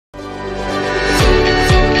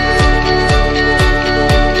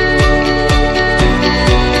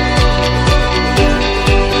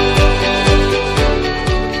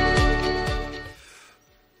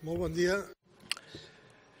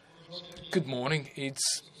Good morning.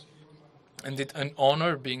 It's indeed an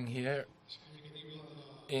honor being here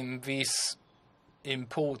in this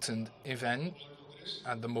important event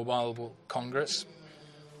at the Mobile World Congress.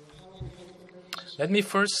 Let me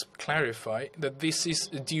first clarify that this is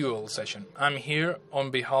a dual session. I'm here on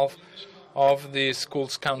behalf of the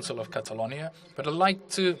Schools Council of Catalonia, but I'd like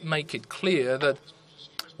to make it clear that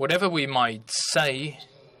whatever we might say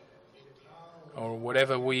or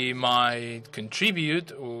whatever we might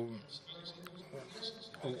contribute or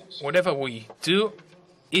whatever we do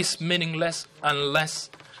is meaningless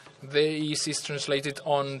unless this is translated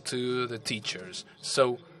on to the teachers.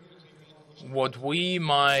 So what we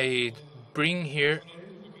might bring here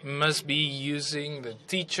must be using the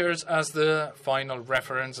teachers as the final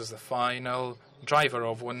reference, as the final driver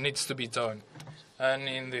of what needs to be done, and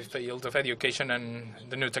in the field of education and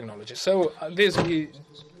the new technology. So this will be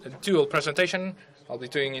a dual presentation. I'll be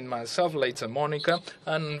doing it myself, later Mònica,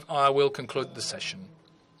 and I will conclude the session.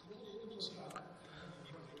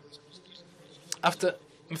 After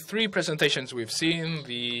three presentations we've seen,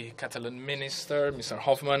 the Catalan minister, Mr.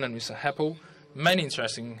 Hoffman and Mr. Heppel, many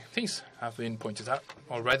interesting things have been pointed out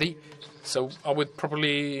already. So I would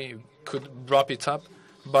probably could wrap it up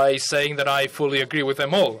by saying that I fully agree with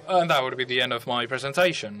them all. And that would be the end of my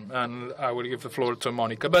presentation. And I would give the floor to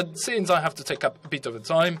Mònica. But since I have to take up a bit of the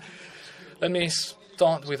time, let me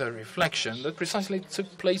start with a reflection that precisely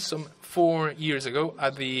took place some 4 years ago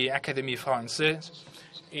at the Académie Française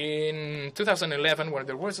in 2011, where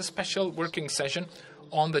there was a special working session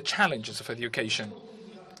on the challenges of education.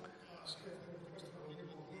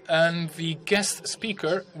 And the guest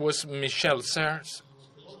speaker was Michel Serres.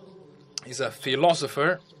 He's a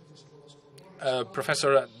philosopher, a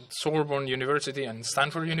professor at Sorbonne University and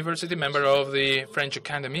Stanford University, member of the French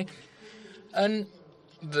Academy. And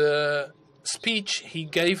the speech he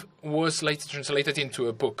gave was later translated into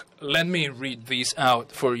a book. Let me read this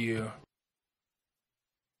out for you.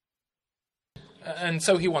 And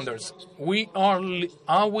so he wonders,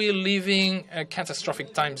 are we living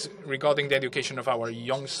catastrophic times regarding the education of our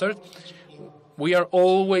youngsters? We are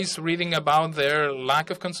always reading about their lack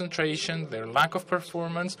of concentration, their lack of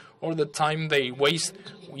performance, or the time they waste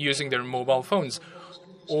using their mobile phones,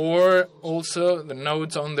 or also the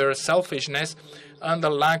notes on their selfishness and the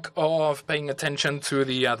lack of paying attention to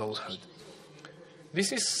the adulthood.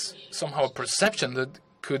 This is somehow a perception that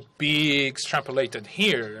could be extrapolated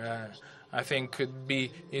here. I think could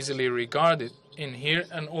be easily regarded in here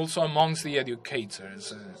and also amongst the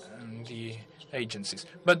educators and the agencies.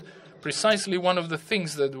 But precisely one of the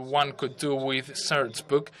things that one could do with Serres'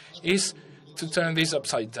 book is to turn this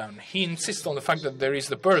upside down. He insists on the fact that there is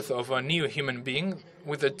the birth of a new human being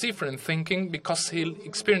with a different thinking because he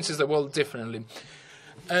experiences the world differently.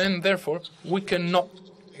 And therefore, we cannot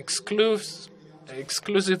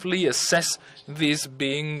exclusively assess this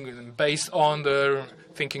being based on the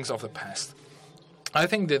thinkings of the past. I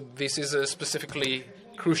think that this is specifically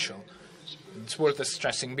crucial. It's worth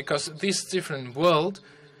stressing because this different world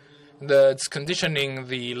that's conditioning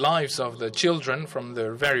the lives of the children from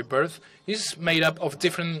their very birth is made up of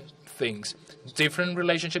different things, different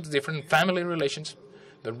relationships, different family relations.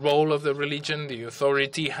 The role of the religion, the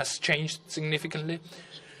authority has changed significantly.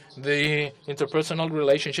 The interpersonal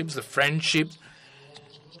relationships, the friendship,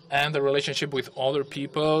 and the relationship with other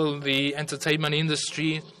people, the entertainment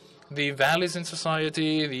industry, the values in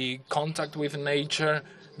society, the contact with nature,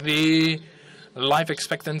 the life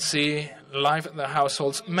expectancy, life at the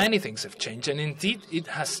households, many things have changed. And indeed, it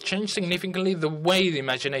has changed significantly the way the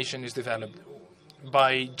imagination is developed.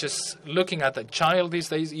 By just looking at a child these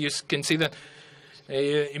days, you can see that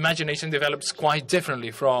imagination develops quite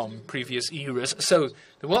differently from previous eras. So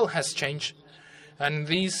the world has changed. And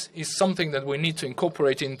this is something that we need to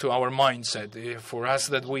incorporate into our mindset for us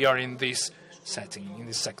that we are in this setting, in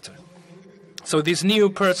this sector. So this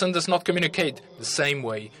new person does not communicate the same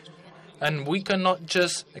way. And we cannot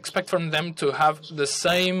just expect from them to have the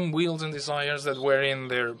same wills and desires that were in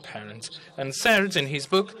their parents. And Serres, in his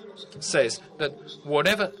book, says that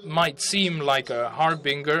whatever might seem like a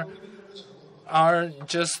harbinger are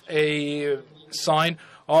just a sign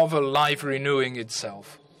of a life renewing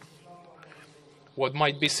itself. What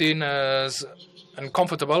might be seen as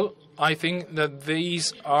uncomfortable, I think that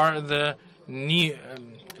these are the new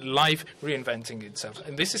life reinventing itself.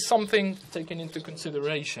 And this is something taken into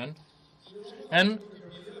consideration. And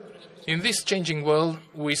in this changing world,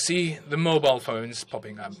 we see the mobile phones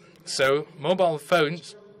popping up. So mobile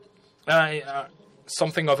phones are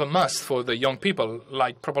something of a must for the young people,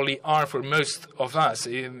 like probably are for most of us.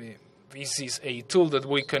 This is a tool that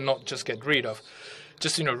we cannot just get rid of.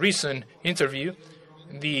 Just in a recent interview,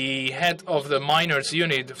 the head of the minors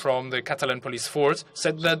unit from the Catalan police force,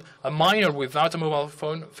 said that a minor without a mobile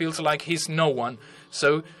phone feels like he's no one.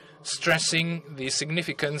 So stressing the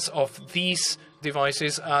significance of these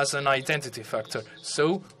devices as an identity factor.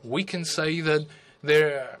 So we can say that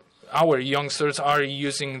our youngsters are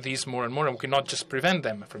using these more and more, and we cannot just prevent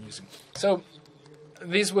them from using. So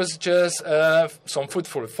this was just some food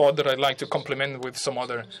for thought that I'd like to complement with some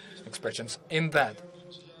other expressions. In that,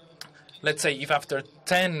 let's say if after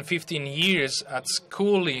 10, 15 years at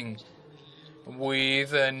schooling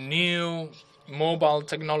with new mobile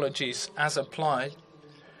technologies as applied,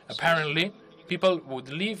 apparently people would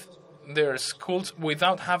leave their schools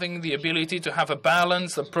without having the ability to have a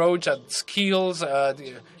balanced approach at skills,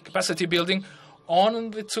 capacity building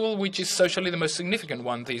on the tool which is socially the most significant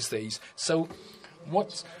one these days. So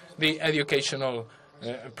what's the educational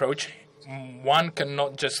approach? One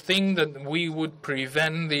cannot just think that we would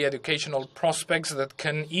prevent the educational prospects that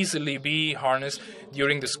can easily be harnessed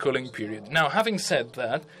during the schooling period. Now, having said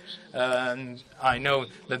that, I know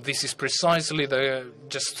that this is precisely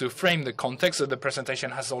just to frame the context, that the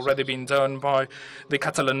presentation has already been done by the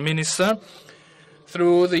Catalan minister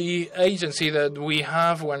through the agency that we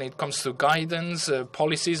have when it comes to guidance,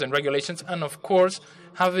 policies and regulations, and of course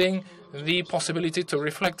having the possibility to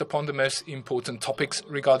reflect upon the most important topics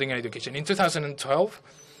regarding education. In 2012,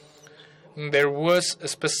 there was a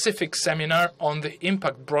specific seminar on the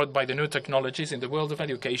impact brought by the new technologies in the world of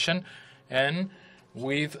education, and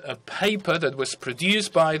with a paper that was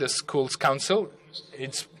produced by the Schools Council.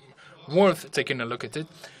 It's worth taking a look at it,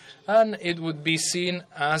 and it would be seen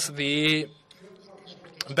as the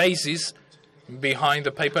basis behind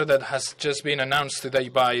the paper that has just been announced today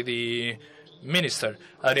by the minister,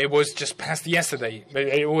 and it was just passed yesterday.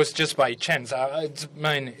 It was just by chance.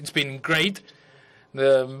 It's been great,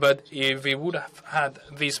 but if we would have had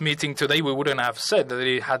this meeting today, we wouldn't have said that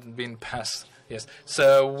it hadn't been passed. Yes.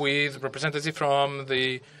 So with representatives from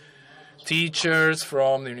the teachers,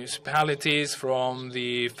 from the municipalities, from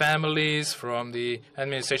the families, from the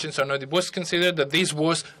administration, so no, it was considered that this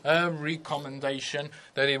was a recommendation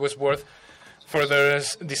that it was worth further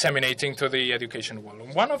disseminating to the education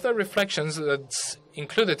world. One of the reflections that's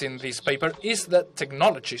included in this paper is that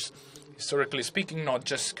technologies, historically speaking, not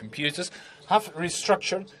just computers, have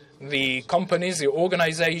restructured the companies, the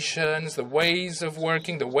organizations, the ways of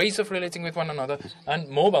working, the ways of relating with one another, and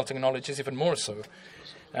mobile technologies even more so.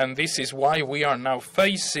 And this is why we are now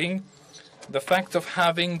facing the fact of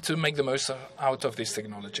having to make the most out of these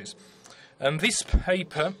technologies. And this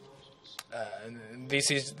paper,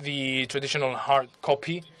 this is the traditional hard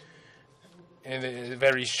copy, a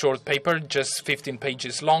very short paper, just 15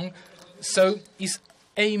 pages long, so is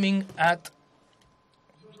aiming at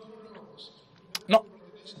not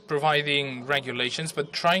providing regulations,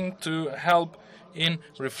 but trying to help in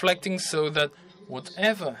reflecting so that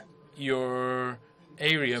whatever your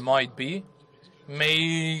area might be,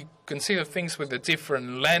 may consider things with a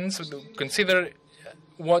different lens, consider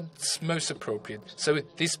what's most appropriate. So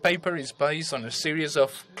this paper is based on a series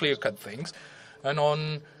of clear-cut things and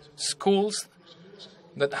on schools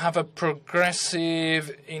that have a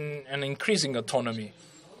progressive and increasing autonomy.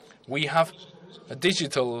 We have a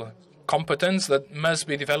digital competence that must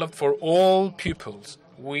be developed for all pupils.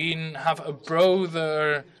 We have a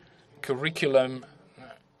broader curriculum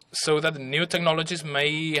so that the new technologies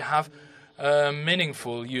may have a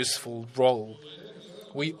meaningful, useful role.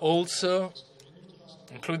 We also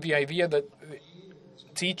include the idea that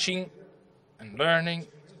teaching and learning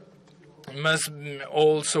must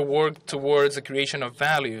also work towards the creation of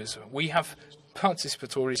values. We have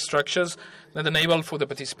participatory structures that enable for the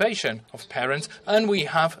participation of parents, and we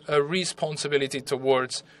have a responsibility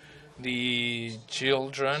towards the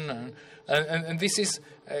children. And this is,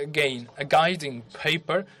 again, a guiding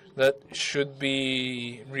paper that should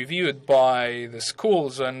be reviewed by the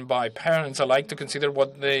schools and by parents alike to consider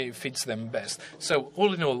what fits them best. So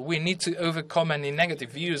all in all, we need to overcome any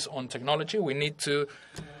negative views on technology. We need to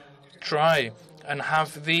try and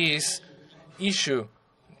have this issue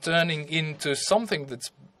turning into something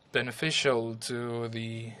that's beneficial to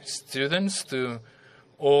the students, to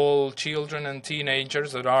all children and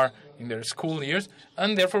teenagers that are in their school years,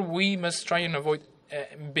 and therefore we must try and avoid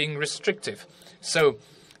being restrictive. So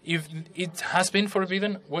if it has been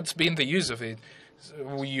forbidden, what's been the use of it?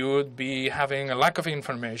 We would be having a lack of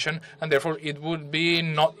information, and therefore it would be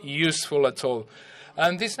not useful at all.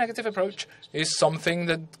 And this negative approach is something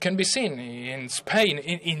that can be seen in Spain.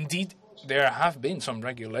 Indeed, there have been some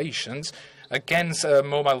regulations against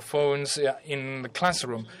mobile phones in the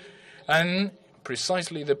classroom. And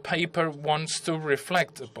precisely the paper wants to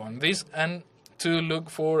reflect upon this and to look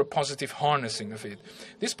for a positive harnessing of it.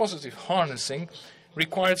 This positive harnessing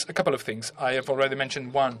requires a couple of things. I have already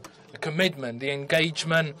mentioned one, the commitment, the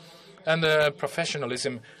engagement, and the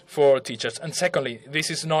professionalism for teachers. And secondly, this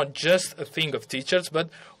is not just a thing of teachers, but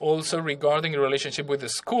also regarding the relationship with the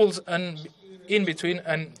schools and in between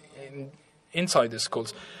and inside the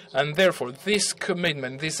schools. And therefore, this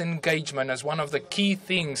commitment, this engagement as one of the key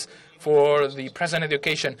things for the present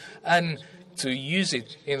education and to use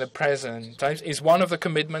it in the present times is one of the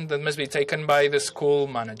commitments that must be taken by the school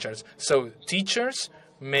managers. So teachers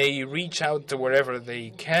may reach out to wherever they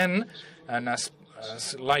can and as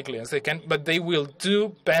likely as they can, but they will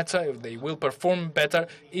do better, they will perform better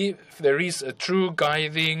if there is a true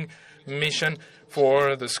guiding mission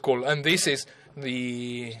for the school. And this is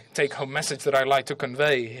the take-home message that I'd like to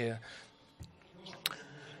convey here.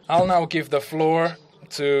 I'll now give the floor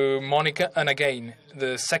to Mònica, and again,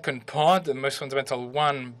 the second part, the most fundamental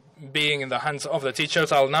one, being in the hands of the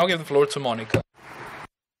teachers. I'll now give the floor to Mònica.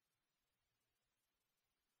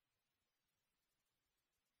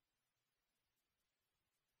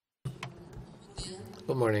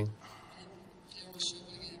 Good morning.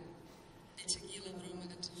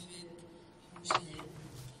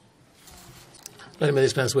 Let me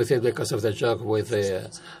dispense with it because of the joke with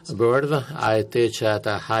the bird. I teach at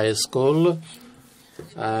a high school,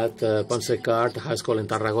 at Pons High School in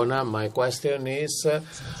Tarragona. My question is,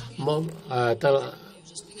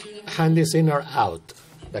 hand is in or out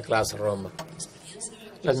the classroom?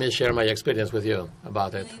 Let me share my experience with you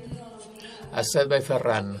about it. As said by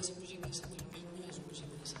Ferran,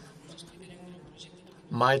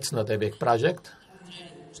 it's not a big project.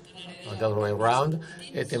 The other way around,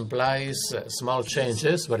 it implies small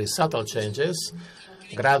changes, very subtle changes,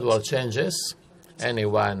 gradual changes.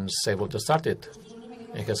 Anyone's able to start it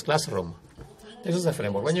in his classroom. This is the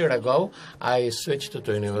framework. 1 year ago, I switched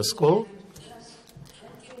to a new school.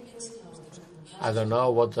 I don't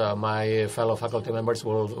know what my fellow faculty members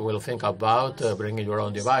will think about bringing your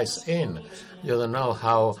own device in. You don't know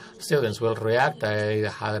how students will react. I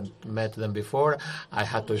had met them before. I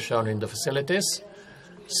had to show in the facilities.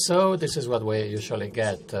 So this is what we usually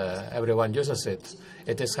get. Everyone uses it.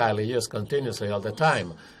 It is highly used continuously all the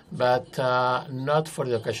time, but not for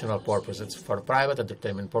educational purposes. It's for private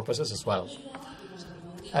entertainment purposes as well.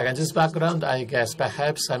 Against this background, I guess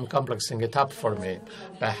perhaps I'm complexing it up for me.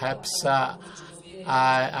 Perhaps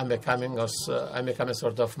I'm becoming a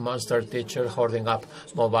sort of monster teacher hoarding up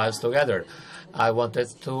mobiles together. I wanted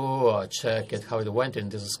to check how it went in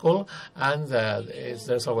this school, and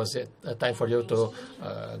there's always a time for you to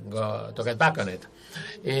get back on it.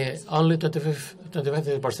 Only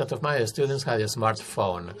 25% of my students had a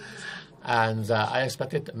smartphone, and I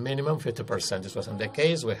expected minimum 50%. This wasn't the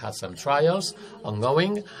case. We had some trials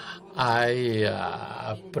ongoing. I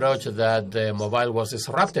approached that the mobile was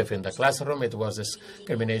disruptive in the classroom. It was a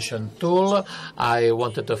discrimination tool. I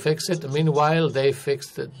wanted to fix it. Meanwhile, they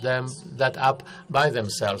fixed that up by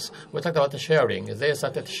themselves. We talked about the sharing. They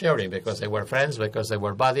started sharing because they were friends, because they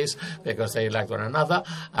were buddies, because they liked one another,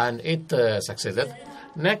 and it succeeded.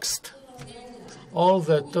 Next, all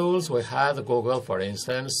the tools we had, Google, for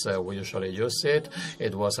instance, we usually use it.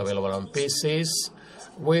 It was available on PCs.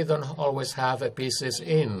 We don't always have PCs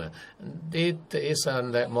in. It is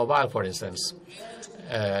on the mobile, for instance.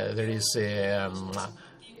 There is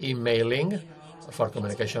emailing for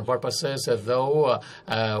communication purposes, though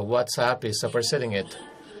WhatsApp is superseding it.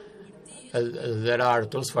 There are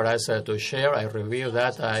tools for us to share. I review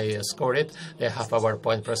that. I score it. They have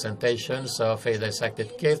PowerPoint presentations of a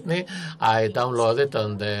dissected kidney. I download it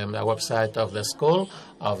on the website of the school,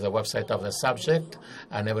 of the website of the subject,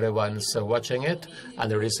 and everyone's watching it. And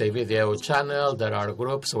there is a video channel. There are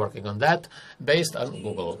groups working on that based on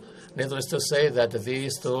Google. Needless to say that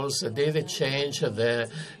these tools did change the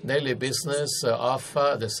daily business of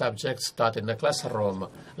the subjects taught in the classroom.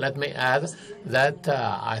 Let me add that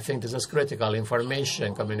I think this is critical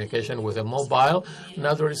information communication with a mobile.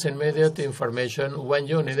 Now there is immediate information when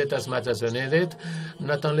you need it as much as you need it,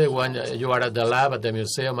 not only when you are at the lab, at the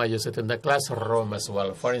museum. I use it in the classroom as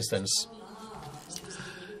well. For instance,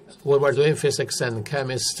 we were doing physics and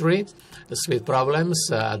chemistry, the speed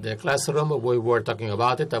problems at the classroom. We were talking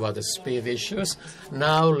about it, about the speed issues.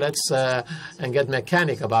 Now let's and get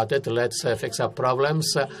mechanic about it. Let's fix up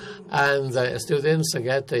problems, and the students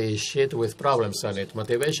get a sheet with problems on it.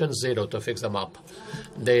 Motivation 0 to fix them up.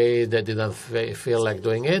 They didn't feel like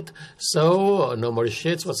doing it, so no more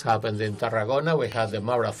sheets. What's happened in Tarragona? We had the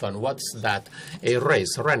marathon. What's that? A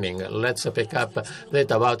race, running. Let's pick up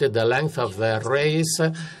data about it. The length of the race.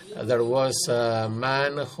 There was a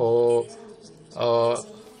man who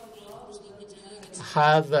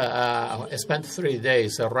had spent 3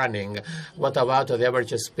 days running. What about the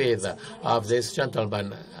average speed of this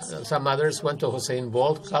gentleman? Some others went to Usain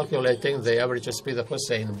Bolt, calculating the average speed of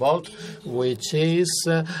Usain Bolt, which is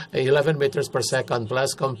 11 meters per second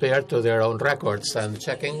plus compared to their own records, and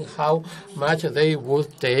checking how much they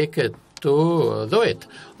would take to do it.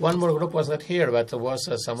 One more group was not here, but was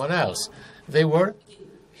someone else. They were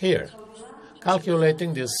here,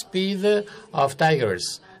 calculating the speed of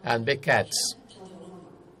tigers and big cats.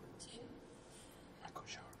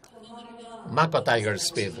 Mako tiger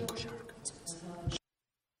speed.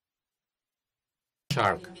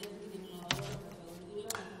 Shark.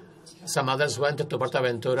 Some others went to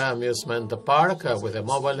Portaventura Amusement Park with a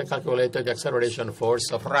mobile. They calculated the acceleration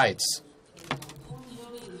force of rides,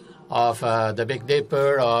 of the Big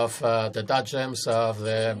Dipper, of the Dodgems, of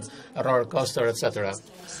the roller coaster, etc.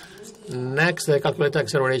 Next, they calculated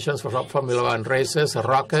accelerations for Formula One races,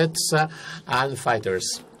 rockets, and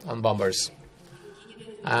fighters and bombers.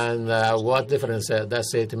 And what difference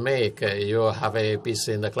does it make? You have a piece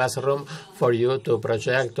in the classroom for you to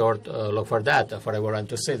project or look for that, for everyone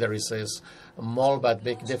to see. There is this small but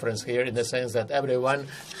big difference here in the sense that everyone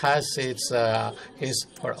has his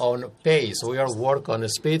or own pace. We all work on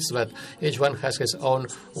speeds, but each one has his own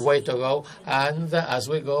way to go. And as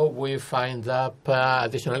we go, we find up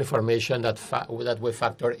additional information that we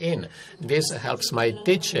factor in. This helps my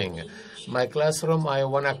teaching. My classroom, I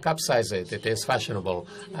want to capsize it. It is fashionable.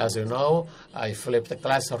 As you know, I flipped the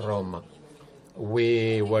classroom.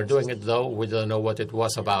 We were doing it, though we don't know what it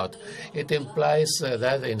was about. It implies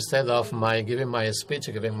that instead of giving my speech,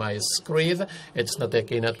 giving my screed, it's not a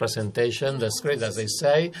keynote presentation. The screed, as they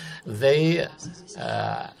say, they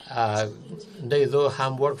do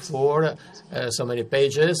homework for so many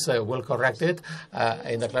pages. We'll correct it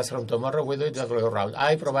in the classroom tomorrow. We do it the other way around.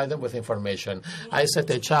 I provide them with information. I set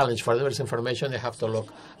a challenge for them. There's information they have to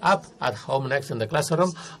look up at home next in the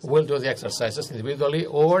classroom. We'll do the exercises individually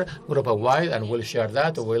or group-wide, and we'll share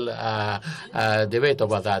that. We'll debate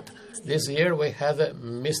about that. This year we had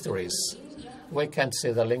mysteries. We can't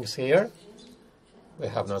see the links here. We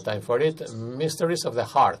have no time for it. Mysteries of the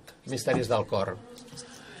heart. Mysteries del cor.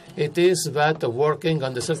 It is about working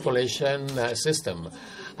on the circulation system.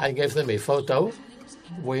 I gave them a photo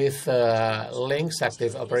with links,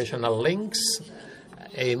 active operational links.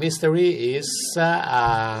 A mystery is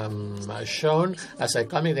shown as a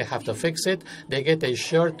comic. They have to fix it. They get a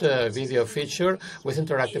short video feature with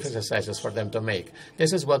interactive exercises for them to make.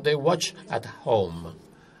 This is what they watch at home.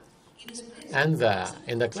 And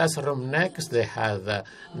in the classroom next,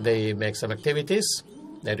 they make some activities.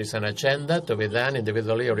 There is an agenda to be done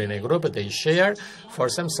individually or in a group. They share. For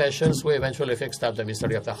some sessions, we eventually fixed up the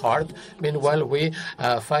mystery of the heart. Meanwhile, we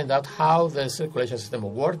find out how the circulation system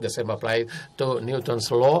works. The same applied to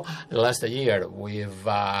Newton's law. Last year, we've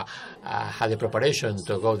had a preparation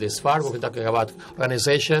to go this far. We've been talking about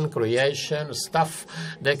organization, creation, stuff.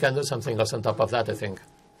 They can do something else on top of that, I think.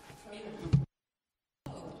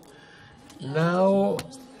 Now,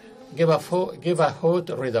 give a hoot,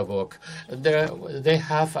 read a book. They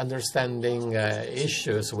have understanding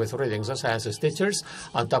issues with reading. So sciences teachers,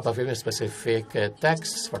 on top of even specific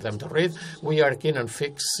texts for them to read, we are keen on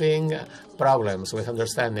fixing problems with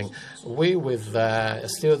understanding. We, with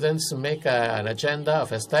students, make an agenda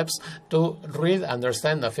of steps to read,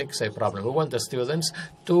 understand, and fix a problem. We want the students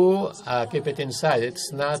to keep it inside.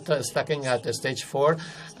 It's not stucking at stage 4,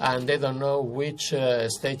 and they don't know which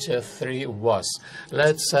stage 3 was.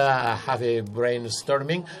 Let's have a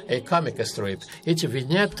brainstorming, a comic strip. Each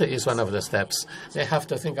vignette is one of the steps. They have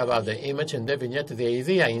to think about the image in the vignette, the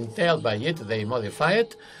idea entailed by it. They modify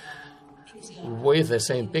it with the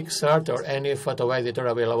same PixArt or any photo editor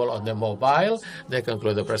available on the mobile. They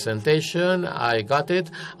conclude the presentation. I got it.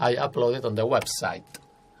 I upload it on the website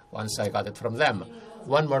once I got it from them.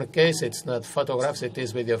 One more case, it's not photographs, it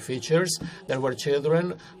is video features. There were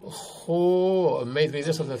children who made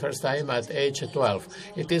videos for the first time at age 12.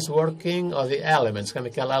 It is working on the elements,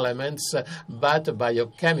 chemical elements, but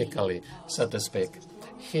biochemically, so to speak.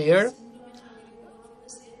 Here,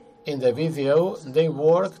 in the video, they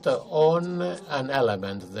worked on an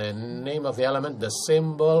element, the name of the element, the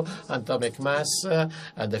symbol, atomic mass,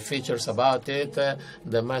 and the features about it,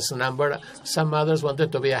 the mass number. Some others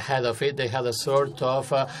wanted to be ahead of it. They had a sort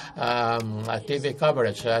of a TV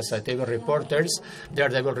coverage as TV reporters.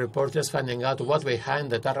 Daredevil reporters finding out what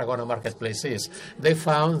behind the Tarragona marketplace is. They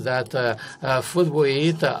found that food we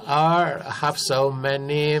eat have so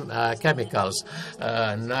many chemicals,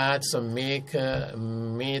 nuts,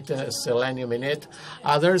 meat, selenium in it.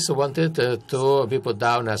 Others wanted to be put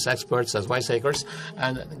down as experts, as wiseacres,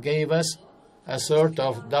 and gave us a sort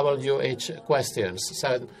of WH questions.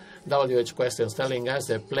 So WH questions telling us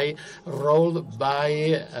they play role by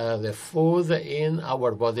the food in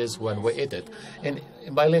our bodies when we eat it. In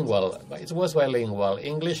bilingual, it was bilingual,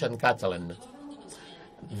 English and Catalan.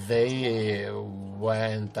 They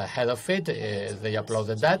went ahead of it. They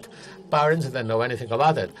uploaded that. Parents didn't know anything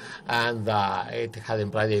about it, and it had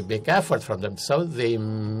implied a big effort from them. So they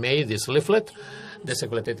made this leaflet. They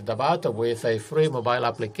circulated it about with a free mobile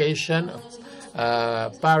application.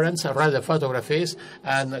 Parents read the photographies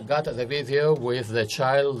and got the video with the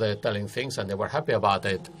child telling things, and they were happy about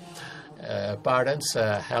it. Parents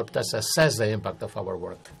helped us assess the impact of our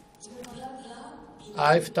work.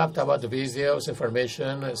 I've talked about the videos,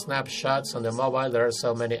 information, snapshots on the mobile. There are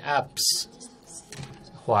so many apps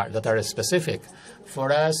that are specific for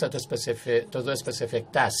us to do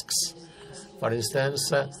specific tasks. For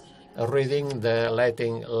instance, reading the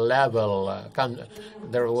lighting level.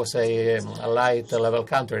 There was a light level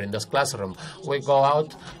counter in this classroom. We go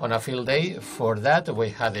out on a field day. For that,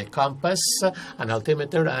 we had a compass, an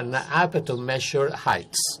altimeter, and an app to measure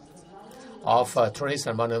heights of trees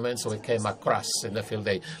and monuments we came across in the field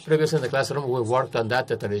day. Previously in the classroom, we worked on that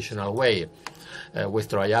the traditional way. With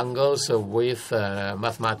triangles, with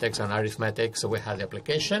mathematics and arithmetic, so we had the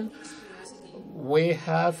application. We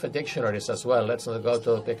have dictionaries as well. Let's not go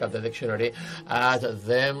to pick up the dictionary at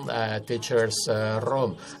the teacher's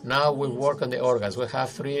room. Now we work on the organs. We have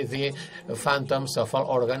 3D phantoms of all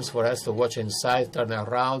organs for us to watch inside, turn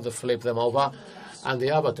around, flip them over. And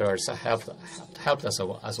the avatars helped us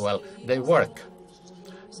as well. They work.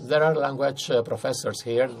 There are language professors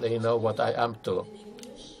here. They know what I am to.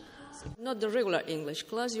 Not the regular English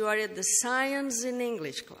class. You are at the science in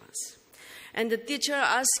English class. And the teacher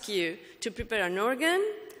asks you to prepare an organ,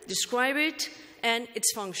 describe it, and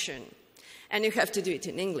its function. And you have to do it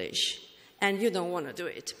in English. And you don't want to do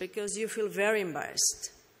it because you feel very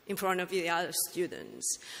embarrassed in front of the other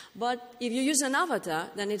students. But if you use an avatar,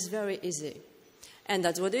 then it's very easy. And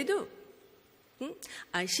that's what they do.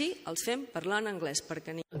 Així els fem parlar en anglès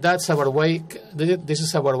perquè That's our way. This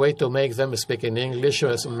is our way to make them speak in English.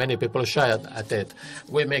 As many people shy at it.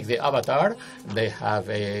 We make the avatar. They have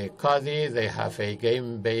a codie. They have a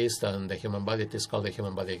game based on the human body. It is called the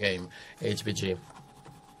human body game, HBG.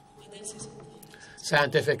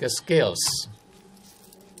 Scientific skills.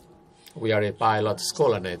 We are a pilot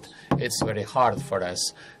school on it. It's very hard for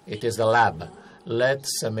us. It is the lab.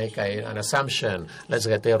 Let's make an assumption. Let's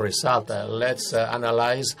get a result. Let's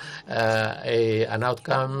analyze an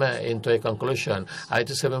outcome into a conclusion. It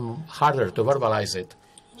is even harder to verbalize it.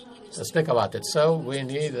 Speak about it. So we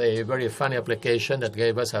need a very funny application that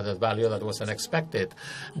gave us added value that was unexpected.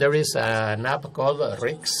 There is an app called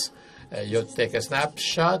RIX. You take a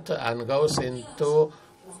snapshot and goes into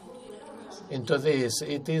this.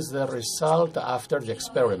 It is the result after the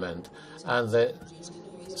experiment. And the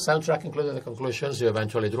soundtrack included the conclusions you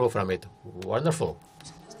eventually drew from it. Wonderful.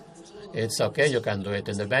 It's okay, you can do it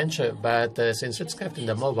in the bench, but since it's kept in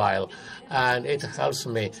the mobile and it helps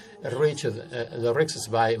me reach the risks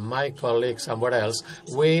by my colleague somewhere else,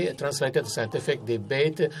 we translated the scientific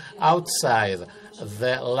debate outside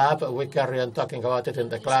the lab. We carry on talking about it in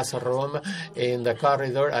the classroom, in the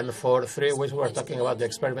corridor, and for 3 weeks we were talking about the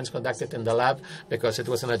experiments conducted in the lab because it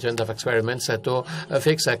was an agenda of experiments to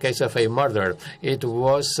fix a case of a murder. It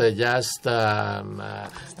was just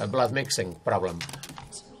a blood mixing problem.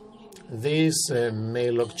 This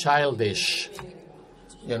may look childish.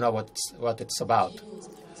 You know what it's about.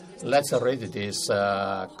 Let's read these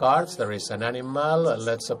cards. There is an animal.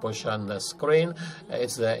 Let's push on the screen.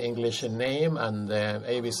 It's the English name and the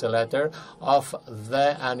ABC letter of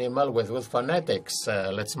the animal with phonetics.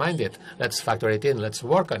 Let's mind it. Let's factor it in. Let's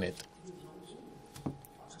work on it.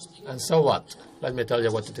 And so what? Let me tell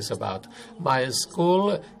you what it is about. My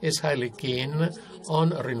school is highly keen on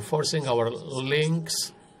reinforcing our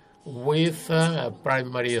links with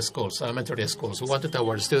primary schools, elementary schools. We wanted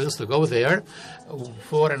our students to go there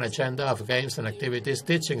for an agenda of games and activities,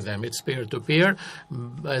 teaching them. It's peer-to-peer,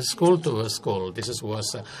 school to school. This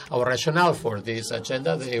was our rationale for this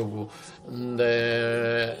agenda.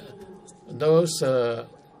 Those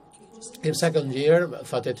in second year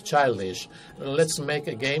thought it childish. Let's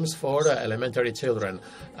make games for elementary children.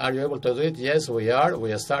 Are you able to do it? Yes, we are.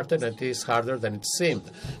 We started, and it is harder than it seemed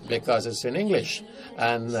because it's in English.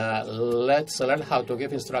 And let's learn how to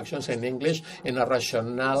give instructions in English in a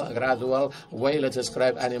rational, gradual way. Let's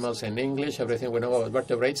describe animals in English, everything we know about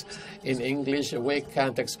vertebrates in English. We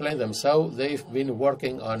can't explain them. So they've been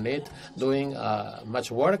working on it, doing much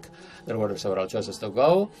work. There were several choices to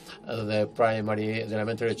go. The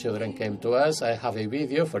elementary children student came to us. I have a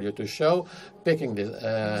video for you to show, featuring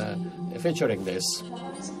this.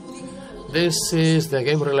 This is the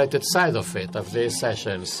game-related side of it, of these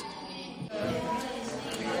sessions.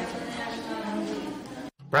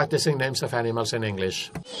 Practicing names of animals in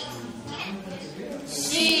English.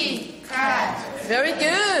 Sheep, cat. Very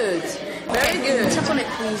good. Very good. Tap on it,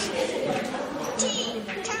 please.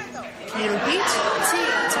 Can you repeat?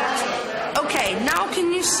 Okay, now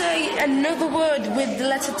can you say another word with the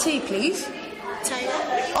letter T, please? Tiger.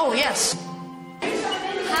 Oh, yes.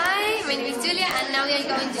 Hi, my name is Julia, and now we are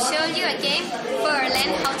going to show you a game for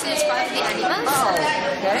learn how to describe the animals. Oh,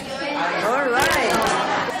 okay. All right.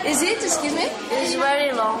 Is it, excuse me? It's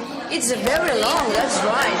very long. It's very long, that's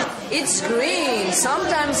right. It's green.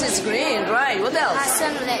 Sometimes it's green, right. What else? Has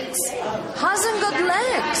some legs. Hasn't got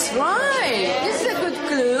legs, right. This is a good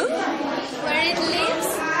clue. Where it lives?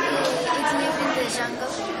 It lives in the jungle.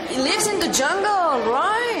 It lives in the jungle,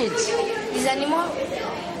 right. This animal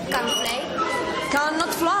can fly.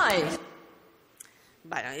 Cannot fly.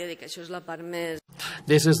 Bueno, jo dic que això és la part més...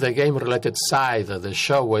 This is the game-related side, the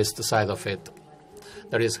showist side of it.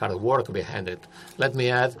 There is hard work behind it. Let me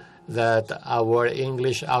add that our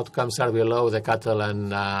English outcomes are below the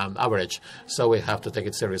Catalan average, so we have to take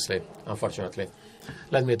it seriously, unfortunately.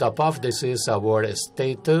 Let me top off. This is our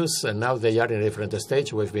status, and now they are in a different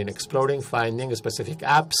stage. We've been exploring, finding specific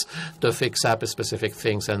apps to fix up specific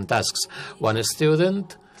things and tasks. One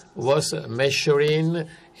student was measuring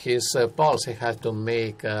his pulse. He had to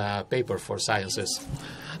make a paper for sciences.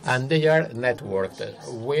 And they are networked.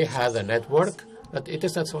 We had a network, but it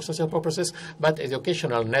is not for social purposes, but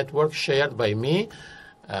educational network shared by me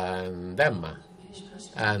and them.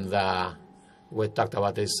 And we talked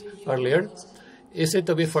about this earlier. Is it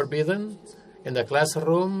to be forbidden? In the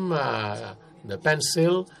classroom, the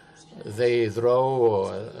pencil, they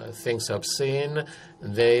draw things obscene,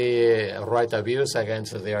 they write abuse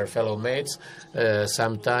against their fellow mates.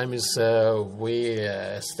 Sometimes we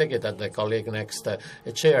stick it at the colleague next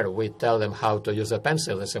chair. We tell them how to use a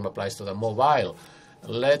pencil. The same applies to the mobile.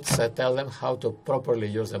 Let's tell them how to properly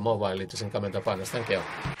use the mobile. It is incumbent upon us. Thank you.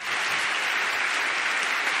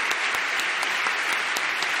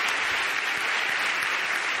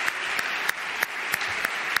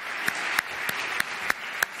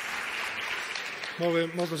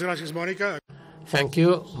 Moltes gràcies, Mònica. Thank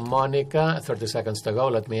you, Mònica. 30 seconds to go.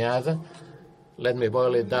 Let me add. Let me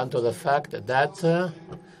boil it down to the fact that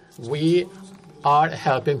we are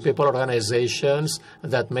helping people, organizations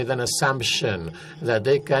that made an assumption that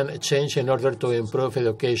they can change in order to improve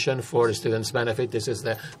education for students' benefit. This is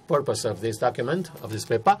the purpose of this document, of this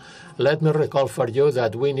paper. Let me recall for you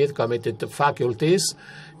that we need committed faculties.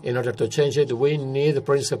 In order to change it, we need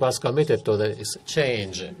principals committed to this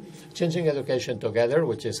change. Changing education together,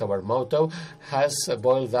 which is our motto, has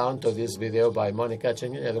boiled down to this video by Mònica,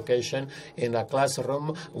 changing education in a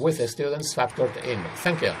classroom with the students factored in.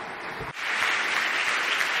 Thank you.